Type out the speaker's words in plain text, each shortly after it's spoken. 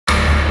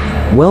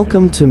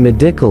Welcome to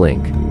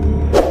Medicalink.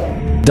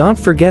 Don't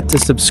forget to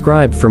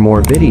subscribe for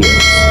more videos.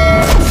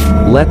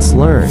 Let's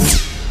learn.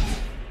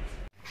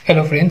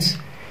 Hello friends,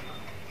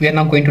 we are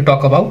now going to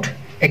talk about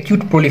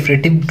acute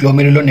proliferative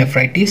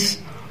glomerulonephritis,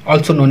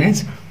 also known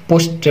as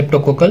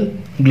poststreptococcal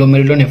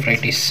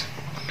glomerulonephritis.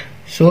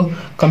 So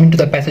coming to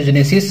the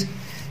pathogenesis,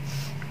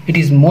 it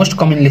is most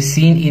commonly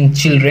seen in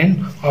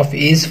children of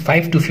age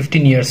 5 to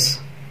 15 years,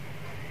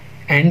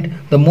 and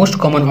the most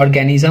common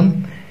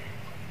organism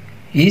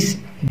is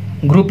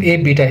group A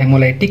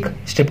beta-hemolytic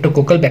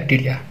streptococcal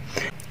bacteria.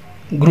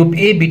 Group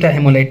A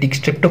beta-hemolytic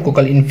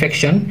streptococcal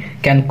infection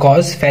can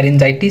cause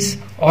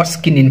pharyngitis or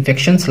skin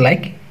infections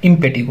like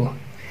impetigo.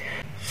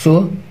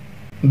 So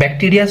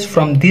bacteria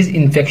from these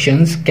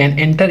infections can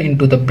enter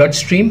into the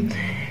bloodstream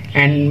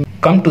and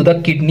come to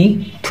the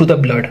kidney through the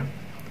blood.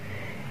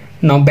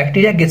 Now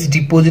bacteria gets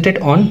deposited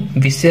on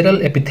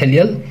visceral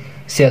epithelial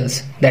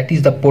cells, that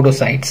is the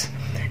podocytes,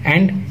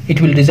 and it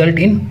will result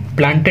in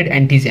planted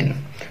antigen.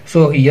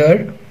 So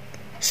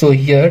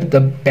here the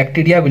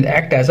bacteria will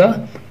act as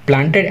a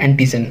planted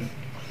antigen,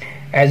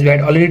 as we had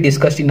already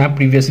discussed in our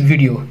previous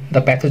video,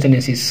 the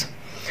pathogenesis.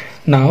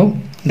 Now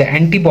the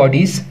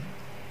antibodies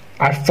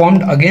are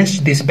formed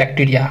against this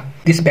bacteria.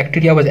 This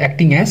bacteria was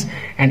acting as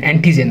an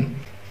antigen,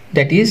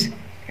 that is,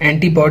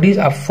 antibodies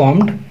are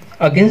formed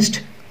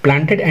against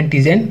planted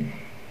antigen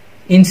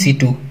in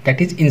situ,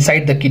 that is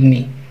inside the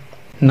kidney.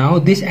 Now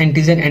this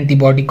antigen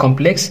antibody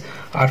complex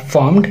are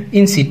formed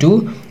in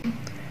situ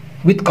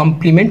with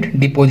complement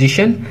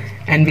deposition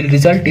and will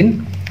result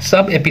in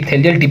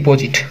subepithelial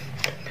deposit,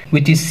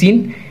 which is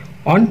seen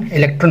on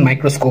electron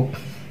microscope,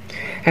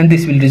 and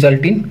this will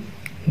result in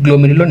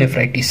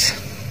glomerulonephritis.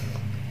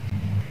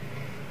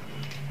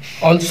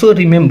 Also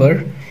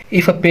remember,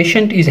 if a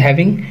patient is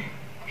having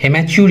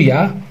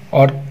hematuria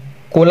or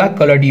cola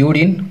colored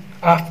urine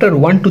after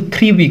 1 to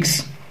 3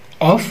 weeks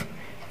of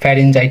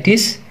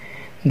pharyngitis,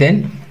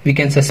 then we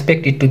can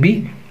suspect it to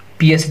be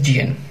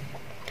PSGN.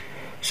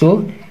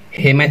 So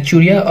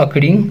hematuria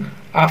occurring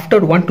after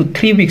 1 to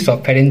 3 weeks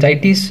of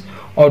pharyngitis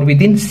or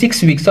within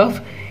 6 weeks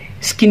of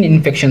skin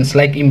infections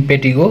like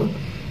impetigo,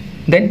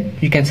 then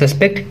you can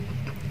suspect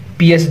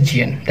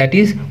PSGN, that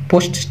is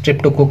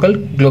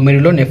poststreptococcal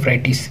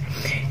glomerulonephritis.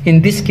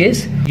 In this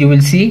case, you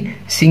will see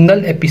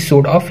single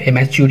episode of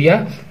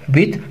hematuria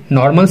with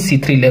normal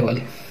C3 level.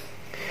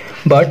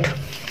 But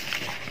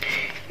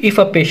if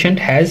a patient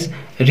has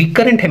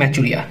recurrent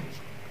hematuria,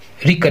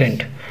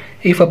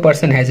 if a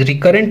person has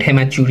recurrent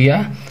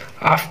hematuria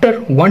after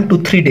 1 to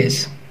 3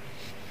 days,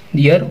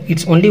 here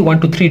it's only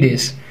 1 to 3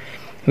 days,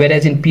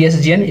 whereas in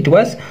PSGN it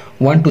was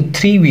 1 to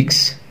 3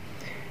 weeks.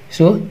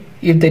 So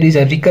if there is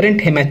a recurrent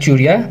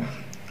hematuria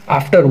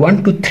after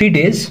 1 to 3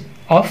 days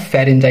of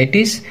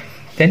pharyngitis,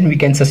 then we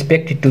can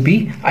suspect it to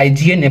be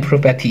IgA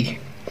nephropathy.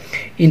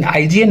 In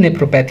IgA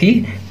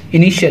nephropathy,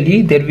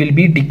 initially there will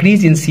be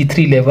decrease in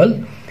C3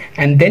 level,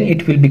 and then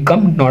it will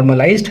become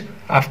normalized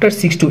after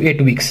 6 to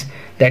 8 weeks,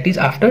 that is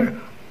after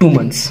 2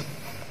 months.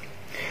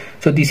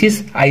 So this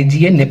is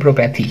IgA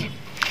nephropathy.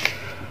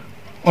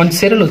 On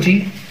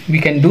serology, we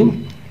can do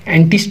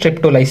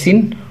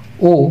anti-streptolysin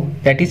O,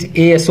 that is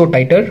ASO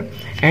titer,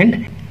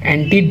 and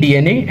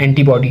anti-DNA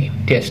antibody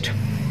test.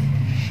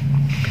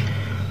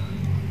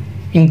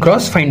 In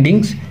gross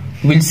findings,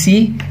 we'll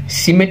see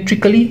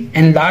symmetrically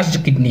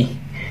enlarged kidney.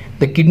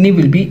 The kidney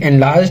will be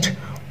enlarged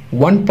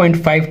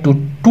 1.5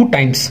 to 2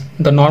 times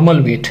the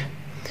normal weight.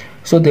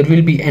 So there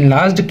will be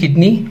enlarged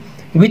kidney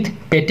with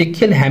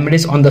petechial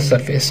hemorrhage on the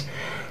surface.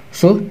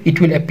 So it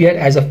will appear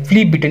as a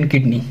flea-bitten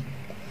kidney.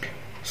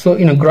 So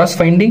in a gross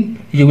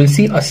finding, you will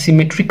see a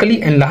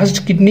symmetrically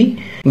enlarged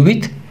kidney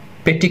with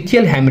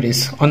petechial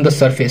hemorrhage on the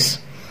surface,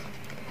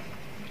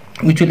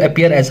 which will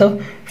appear as a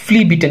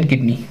flea-bitten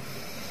kidney.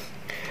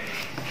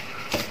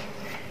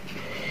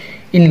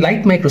 In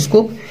light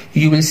microscope,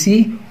 you will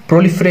see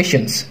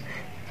proliferations.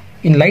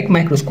 In light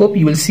microscope,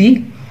 you will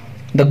see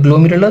the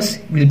glomerulus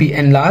will be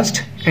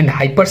enlarged and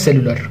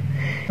hypercellular.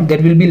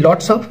 There will be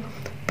lots of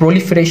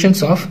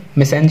proliferations of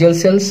mesangial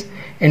cells,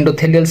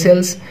 endothelial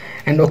cells,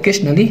 and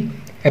occasionally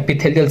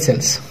epithelial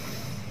cells.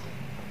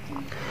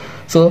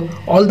 So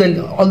all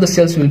the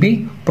cells will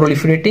be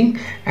proliferating,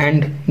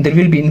 and there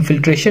will be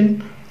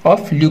infiltration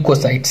of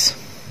leukocytes.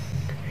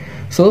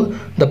 So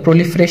the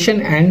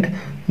proliferation and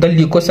the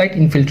leukocyte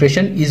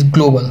infiltration is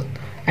global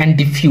and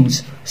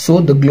diffuse.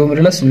 So the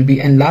glomerulus will be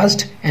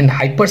enlarged and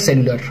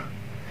hypercellular.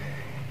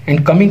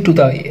 And coming to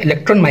the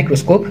electron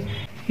microscope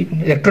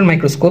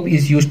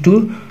is used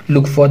to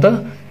look for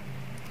the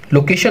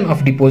location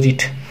of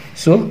deposit.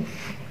 So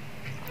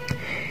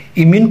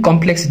immune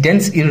complex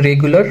dense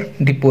irregular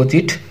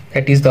deposit,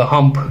 that is the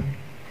hump,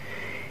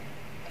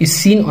 is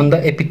seen on the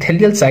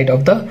epithelial side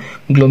of the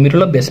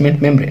glomerular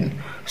basement membrane.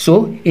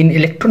 So in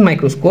electron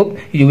microscope,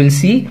 you will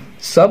see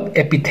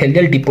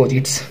subepithelial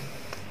deposits.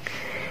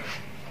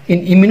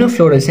 In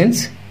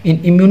immunofluorescence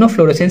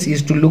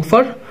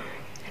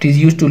is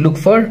used to look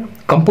for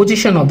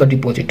composition of the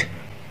deposit.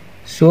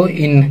 So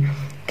in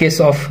case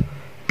of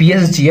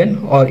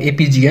PSGN or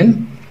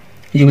APGN,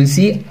 you will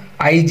see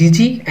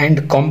IgG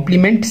and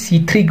complement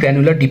C3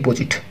 granular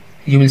deposit.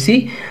 You will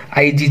see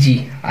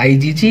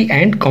IgG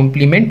and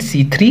complement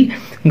C3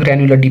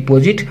 granular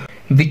deposit,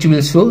 which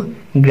will show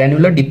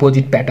granular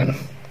deposit pattern,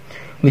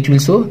 which will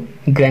show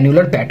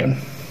granular pattern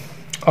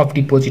of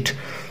deposit.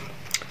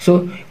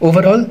 So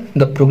overall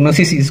the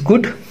prognosis is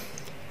good,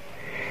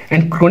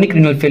 and chronic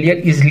renal failure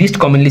is least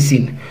commonly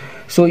seen.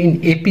 So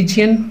in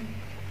APGN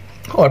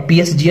or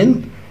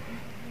PSGN,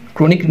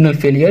 chronic renal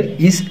failure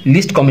is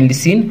least commonly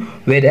seen,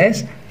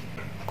 whereas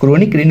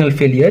chronic renal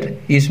failure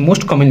is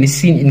most commonly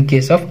seen in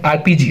case of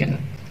APGN.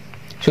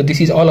 So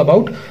this is all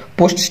about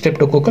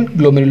post-streptococcal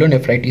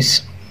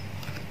glomerulonephritis.